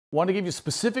Want to give you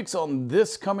specifics on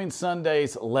this coming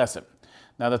Sunday's lesson.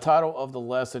 Now, the title of the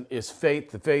lesson is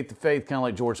Faith, the faith, kind of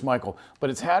like George Michael, but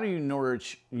it's how do you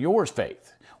nourish your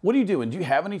faith? What are you doing? Do you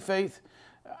have any faith?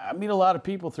 I meet a lot of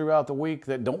people throughout the week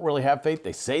that don't really have faith.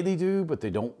 They say they do, but they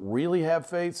don't really have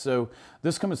faith. So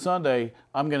this coming Sunday,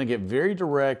 I'm going to get very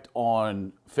direct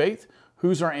on faith.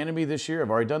 Who's our enemy this year? I've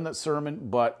already done that sermon,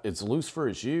 but it's Lucifer,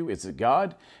 it's you, it's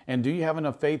God. And do you have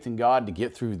enough faith in God to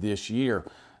get through this year?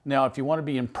 Now, if you want to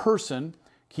be in person,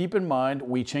 keep in mind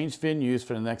we changed venues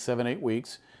for the next 7-8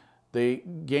 weeks. The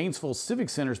Gainesville Civic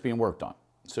Center is being worked on,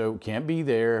 so can't be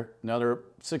there. Another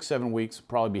 6-7 weeks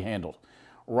probably be handled.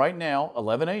 Right now,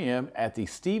 11 a.m. at the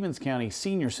Stevens County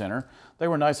Senior Center. They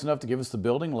were nice enough to give us the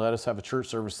building, let us have a church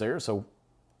service there, so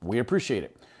we appreciate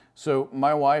it. So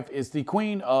my wife is the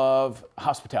queen of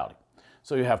hospitality.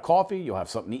 So you have coffee, you'll have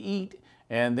something to eat,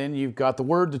 and then you've got the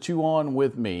word to chew on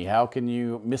with me. How can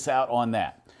you miss out on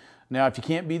that? Now, if you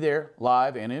can't be there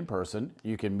live and in person,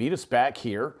 you can meet us back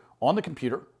here on the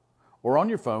computer or on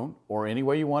your phone or any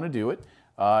way you want to do it.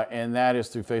 And that is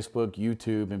through Facebook,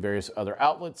 YouTube, and various other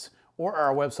outlets, or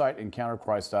our website,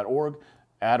 encounterchrist.org.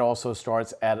 That also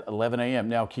starts at 11 a.m.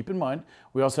 Now, keep in mind,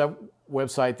 we also have a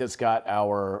website that's got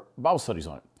our Bible studies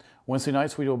on it. Wednesday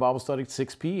nights, we do a Bible study at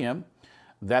 6 p.m.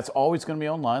 That's always going to be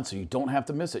online, so you don't have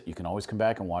to miss it. You can always come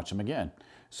back and watch them again.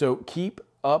 So keep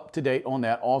up to date on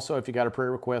that. Also, if you got a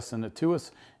prayer request, send it to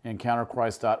us,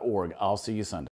 encounterchrist.org. I'll see you Sunday.